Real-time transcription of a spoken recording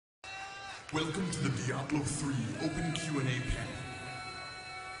Welcome to the Diablo 3 Open Q&A panel.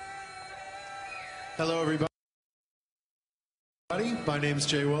 Hello, everybody. My name is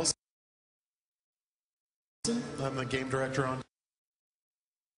Jay Wilson. I'm the game director on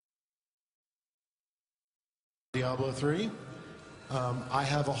Diablo 3. I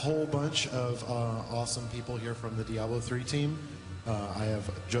have a whole bunch of awesome people here from the Diablo 3 team. I have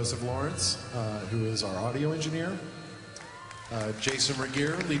Joseph Lawrence, who is our audio engineer. Jason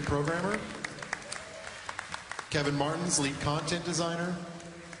Regier, lead programmer. Kevin Martins, lead content designer.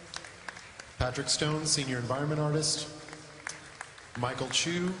 Patrick Stone, senior environment artist. Michael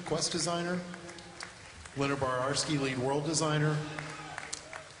Chu, quest designer. Leonard Bararski, lead world designer.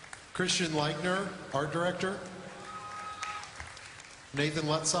 Christian Leichner, art director. Nathan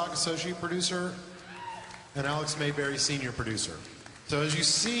Lutzog, associate producer. And Alex Mayberry, senior producer. So as you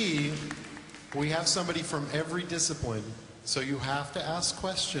see, we have somebody from every discipline. So you have to ask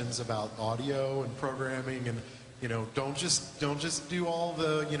questions about audio and programming, and don't just do all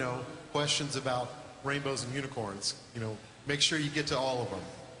the questions about rainbows and unicorns. Make sure you get to all of them.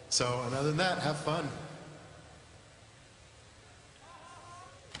 So, and other than that, have fun.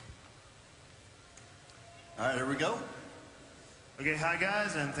 All right, here we go. Okay, hi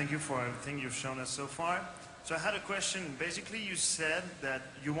guys, and thank you for everything you've shown us so far. So I had a question. Basically, you said that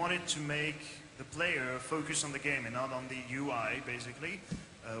you wanted to make the player focus on the game and not on the UI, basically.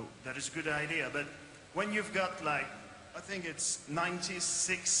 That is a good idea, but when you've got I think it's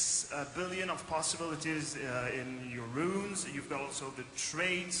 96 billion of possibilities in your runes, you've got also the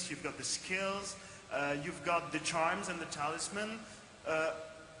traits, you've got the skills, you've got the charms and the talisman.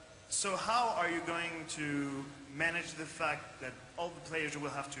 So how are you going to manage the fact that all the players will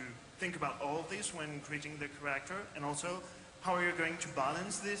have to think about all of this when creating the character? And also, how are you going to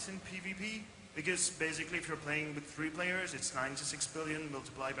balance this in PvP? Because basically, if you're playing with 3 players, it's 96 billion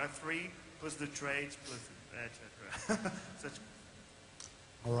multiplied by 3, plus the traits, plus etc.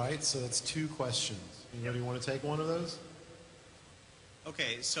 All right, so that's 2 questions. Anybody want to take one of those?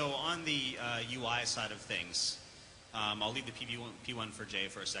 Okay, so on the UI side of things, I'll leave the P1 for Jay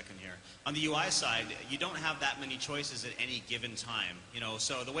for a second here. On the UI side, you don't have that many choices at any given time.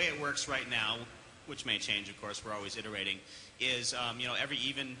 So the way it works right now, which may change, of course, we're always iterating, is every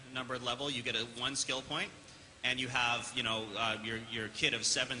even numbered level you get 1 skill point, and you have your kit of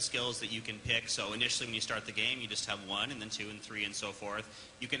 7 skills that you can pick. So initially when you start the game, you just have 1, and then 2 and 3 and so forth.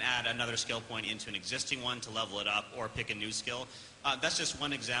 You can add another skill point into an existing one to level it up, or pick a new skill. That's just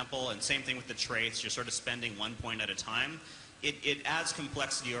one example, and same thing with the traits. You're sort of spending 1 point at a time. It adds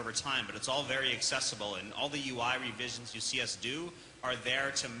complexity over time, but it's all very accessible, and all the UI revisions you see us do are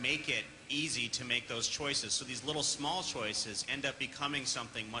there to make it easy to make those choices. So these little small choices end up becoming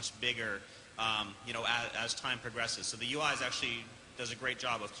something much bigger as time progresses. So the UI actually does a great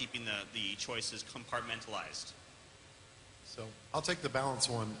job of keeping the choices compartmentalized. So I'll take the balance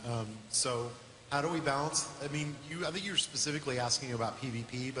one. So how do we balance? I mean, I think you're specifically asking about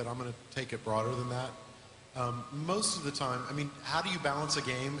PvP, but I'm going to take it broader than that. Most of the time, I mean, how do you balance a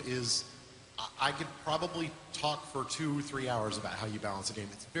game is, I could probably talk for 2 or 3 hours about how you balance a game.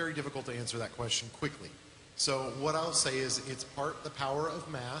 It's very difficult to answer that question quickly. So what I'll say is it's part the power of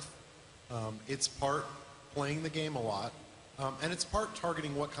math, it's part playing the game a lot, and it's part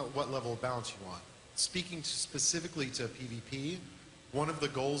targeting what level of balance you want. Speaking specifically to PvP, one of the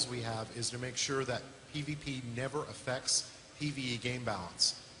goals we have is to make sure that PvP never affects PvE game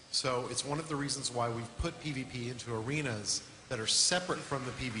balance. So it's one of the reasons why we've put PvP into arenas that are separate from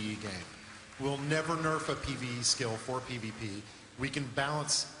the PvE game. We'll never nerf a PvE skill for PvP. We can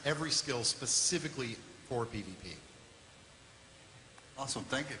balance every skill specifically for PvP. Awesome,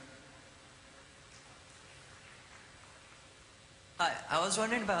 thank you. Hi, I was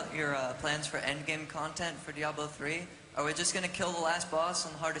wondering about your plans for endgame content for Diablo 3. Are we just going to kill the last boss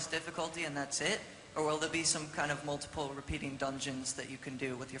on the hardest difficulty and that's it? Or will there be some kind of multiple repeating dungeons that you can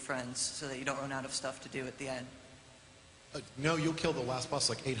do with your friends so that you don't run out of stuff to do at the end? No, you'll kill the last boss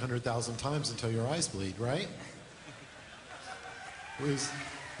like 800,000 times until your eyes bleed, right?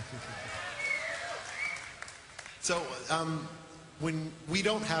 So, when we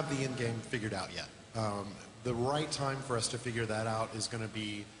don't have the end game figured out yet. The right time for us to figure that out is going to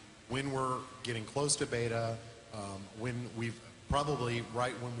be when we're getting close to beta, when we've probably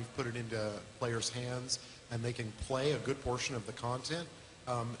right when we've put it into players' hands and they can play a good portion of the content.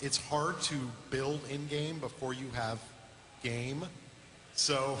 It's hard to build in-game before you have game,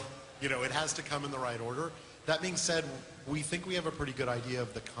 so it has to come in the right order. That being said, we think we have a pretty good idea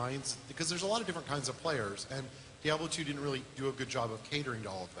of the kinds, because there's a lot of different kinds of players, and Diablo 2 didn't really do a good job of catering to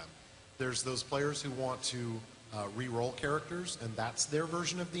all of them. There's those players who want to re-roll characters, and that's their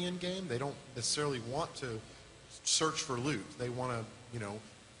version of the end game. They don't necessarily want to search for loot. They want to,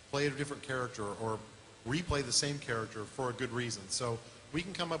 play a different character or replay the same character for a good reason. So we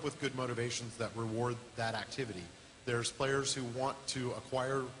can come up with good motivations that reward that activity. There's players who want to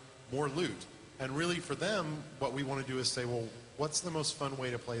acquire more loot. And really for them, what we want to do is say, well, what's the most fun way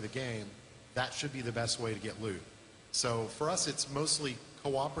to play the game? That should be the best way to get loot. So for us, it's mostly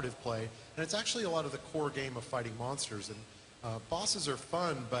cooperative play, and it's actually a lot of the core game of fighting monsters. And bosses are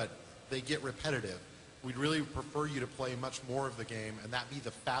fun, but they get repetitive. We'd really prefer you to play much more of the game, and that be the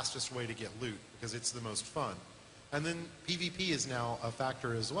fastest way to get loot, because it's the most fun. And then PvP is now a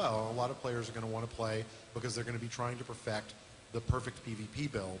factor as well. A lot of players are going to want to play because they're going to be trying to perfect the perfect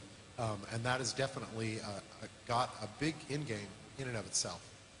PvP build. And that has definitely got a big end game in and of itself.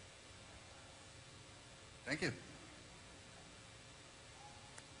 Thank you.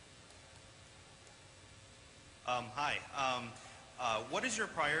 Hi. What is your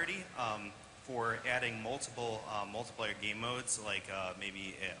priority for adding multiple multiplayer game modes, like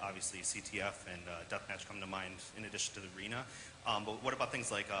maybe obviously CTF and Deathmatch come to mind in addition to the arena? But what about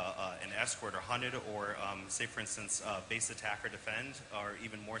things like an escort or hunted, or say for instance base attack or defend, or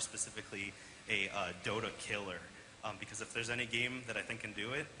even more specifically a Dota killer? Because if there's any game that I think can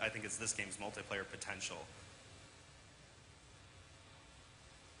do it, I think it's this game's multiplayer potential.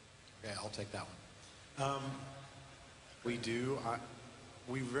 Okay, I'll take that one.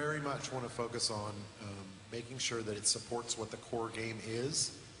 We very much want to focus on making sure that it supports what the core game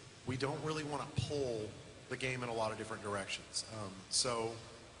is. We don't really want to pull the game in a lot of different directions.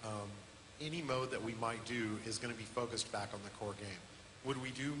 Any mode that we might do is going to be focused back on the core game. Would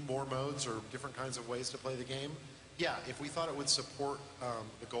we do more modes or different kinds of ways to play the game? Yeah, if we thought it would support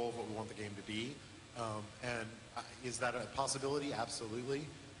the goal of what we want the game to be. Is that a possibility? Absolutely.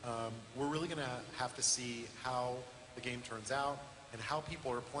 We're really going to have to see how the game turns out and how people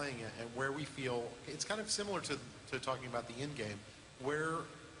are playing it, and where we feel it's kind of similar to talking about the end game. Where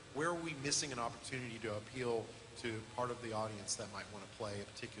are we missing an opportunity to appeal to part of the audience that might want to play a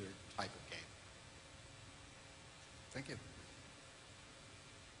particular type of game? Thank you.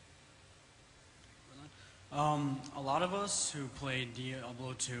 A lot of us who played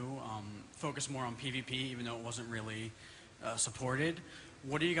Diablo 2 focus more on PvP, even though it wasn't really supported.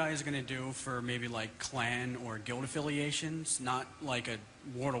 What are you guys going to do for maybe like clan or guild affiliations? Not like a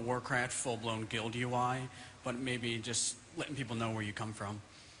World of Warcraft full-blown guild UI, but maybe just letting people know where you come from.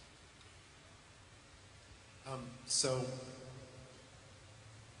 So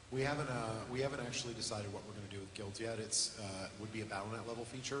we haven't actually decided what we're going to do with guilds yet. It's would be a BattleNet level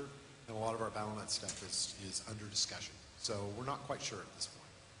feature, and a lot of our BattleNet stuff is under discussion. So we're not quite sure at this point.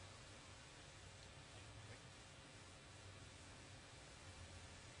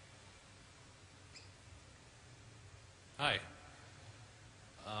 Hi.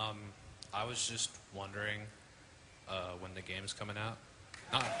 I was just wondering when the game's coming out.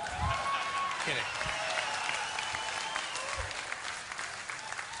 Not kidding.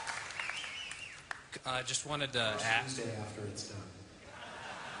 I just wanted to ask. Tuesday after it's done.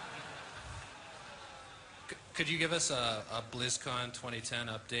 Could you give us a BlizzCon 2010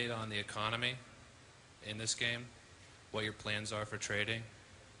 update on the economy in this game? What your plans are for trading?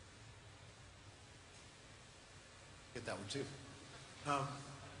 Get that one too.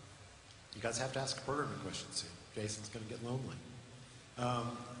 You guys have to ask a programming question soon. Jason's going to get lonely.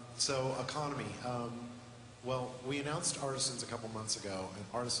 So economy. Well, we announced Artisans a couple months ago, and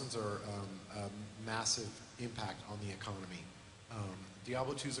Artisans are a massive impact on the economy.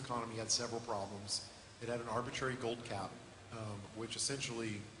 Diablo 2's economy had several problems. It had an arbitrary gold cap, which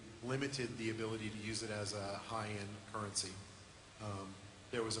essentially limited the ability to use it as a high-end currency.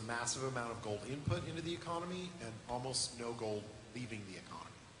 There was a massive amount of gold input into the economy and almost no gold leaving the economy.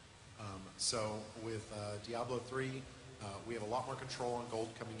 So with Diablo 3, we have a lot more control on gold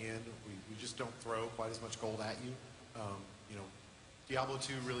coming in. We just don't throw quite as much gold at you. Diablo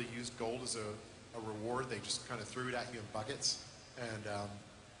 2 really used gold as a reward. They just kind of threw it at you in buckets, and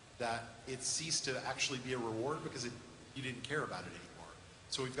that it ceased to actually be a reward because you didn't care about it anymore.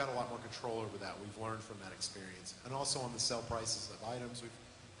 So we've got a lot more control over that. We've learned from that experience. And also on the sell prices of items, we've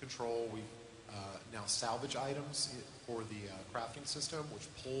control. We now salvage items for the crafting system, which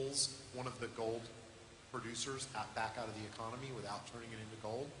pulls one of the gold producers back out of the economy without turning it into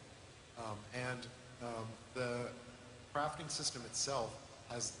gold. The crafting system itself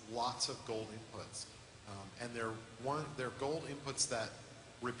has lots of gold inputs. And they're gold inputs that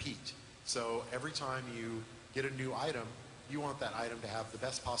repeat. So every time you get a new item, you want that item to have the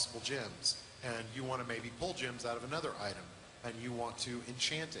best possible gems. And you want to maybe pull gems out of another item. And you want to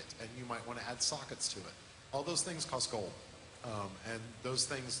enchant it. And you might want to add sockets to it. all those things cost gold. And those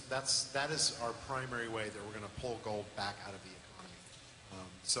things, that is our primary way that we're going to pull gold back out of the economy.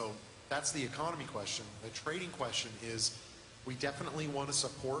 So that's the economy question. The trading question is, we definitely want to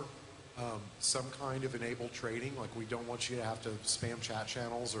support some kind of enabled trading. Like, we don't want you to have to spam chat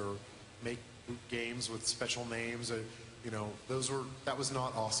channels or make games with special names. You know, that was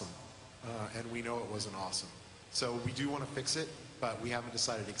not awesome. And we know it wasn't awesome. So we do want to fix it, but we haven't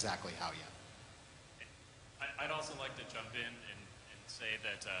decided exactly how yet. I'd also like to jump in and say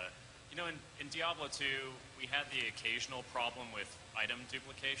that, you know, in Diablo 2, we had the occasional problem with item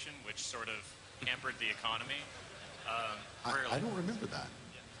duplication, which sort of hampered the economy. I don't remember that.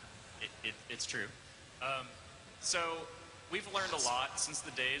 It's true. So we've learned a lot since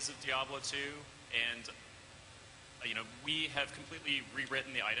the days of Diablo 2, and you know, we have completely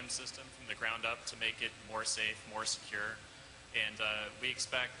rewritten the item system from the ground up to make it more safe, more secure, and we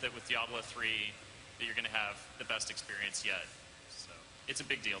expect that with Diablo 3 that you're going to have the best experience yet. So it's a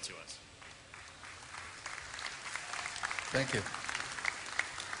big deal to us. Thank you.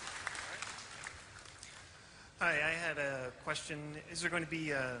 Hi, I had a question. Is there going to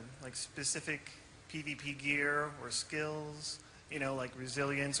be like specific PvP gear or skills, you know, like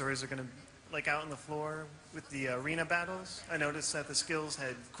resilience, or is it going to, like out on the floor with the arena battles? I noticed that the skills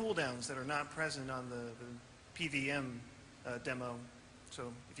had cooldowns that are not present on the PVM demo.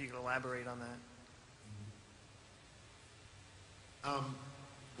 So if you could elaborate on that.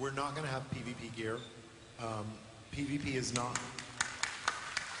 We're not going to have PvP gear. PvP is not.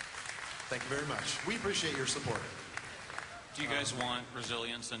 Thank you very much. We appreciate your support. Do you guys want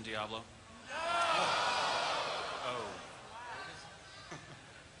resilience in Diablo? Oh.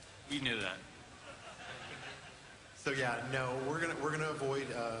 We knew that. So yeah, no, we're gonna avoid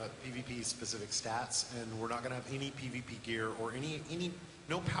PvP specific stats, and we're not gonna have any PvP gear or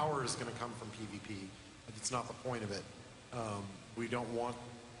no power is gonna come from PvP. It's not the point of it. We don't want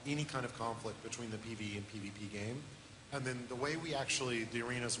any kind of conflict between the PvE and PvP game. And then the way the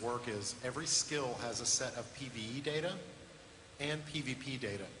arenas work is every skill has a set of PvE data and PvP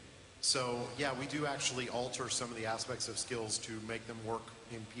data. So yeah, we do actually alter some of the aspects of skills to make them work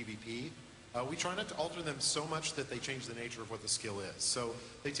in PvP. We try not to alter them so much that they change the nature of what the skill is. So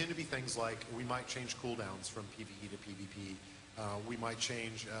they tend to be things like we might change cooldowns from PvE to PvP. We might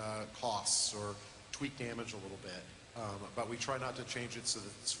change costs or tweak damage a little bit. But we try not to change it so that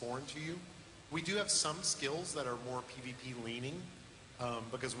it's foreign to you. We do have some skills that are more PvP leaning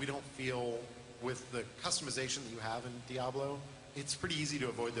because we don't feel with the customization that you have in Diablo, it's pretty easy to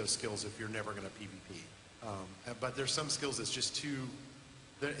avoid those skills if you're never going to PvP. But there's some skills that's just too,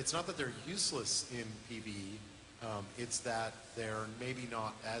 it's not that they're useless in PvE, it's that they're maybe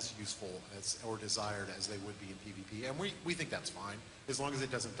not as useful or desired as they would be in PvP. And we think that's fine as long as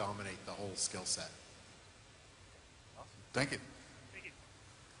it doesn't dominate the whole skill set. Awesome. Thank you.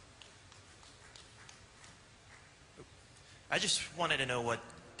 I just wanted to know what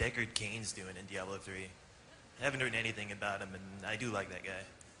Deckard Cain's doing in Diablo 3. I haven't heard anything about him, and I do like that guy.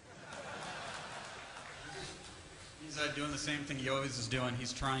 He's doing the same thing he always is doing.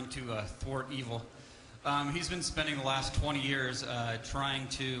 He's trying to thwart evil. He's been spending the last 20 years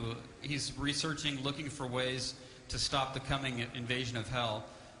he's researching, looking for ways to stop the coming invasion of Hell,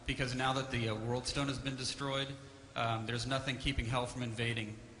 because now that the World Stone has been destroyed, there's nothing keeping Hell from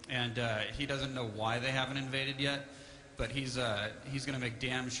invading. And he doesn't know why they haven't invaded yet, but he's going to make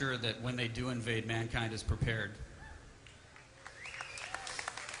damn sure that when they do invade, mankind is prepared.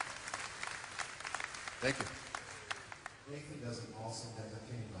 Thank you. Nathan does an awesome Deckard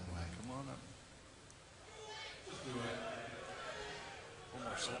Cain, by the way. Come on up. Just do it. One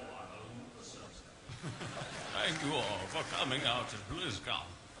more song. Thank you all for coming out to Blizzcon.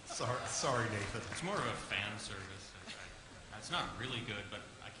 Sorry, Nathan. It's more of a fan service. It's not really good, but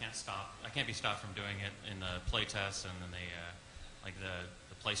I can't be stopped from doing it in the playtests and then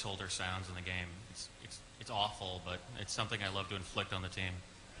the placeholder sounds in the game. It's awful, but it's something I love to inflict on the team.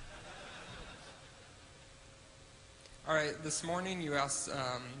 All right, this morning you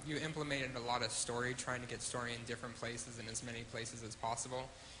implemented a lot of story, trying to get story in different places and as many places as possible.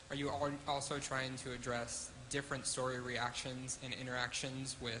 Are you also trying to address different story reactions and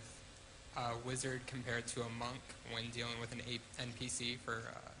interactions with a wizard compared to a monk when dealing with an NPC for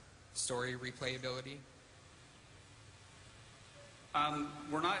story replayability?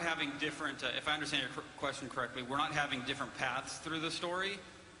 We're not having different, if I understand your question correctly, we're not having different paths through the story,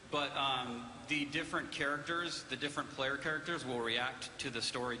 but the different characters, the different player characters will react to the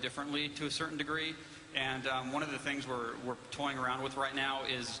story differently to a certain degree. And one of the things we're toying around with right now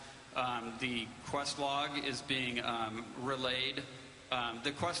is the quest log is being relayed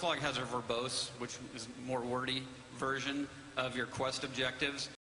The quest log has a verbose, which is more wordy version of your quest objectives.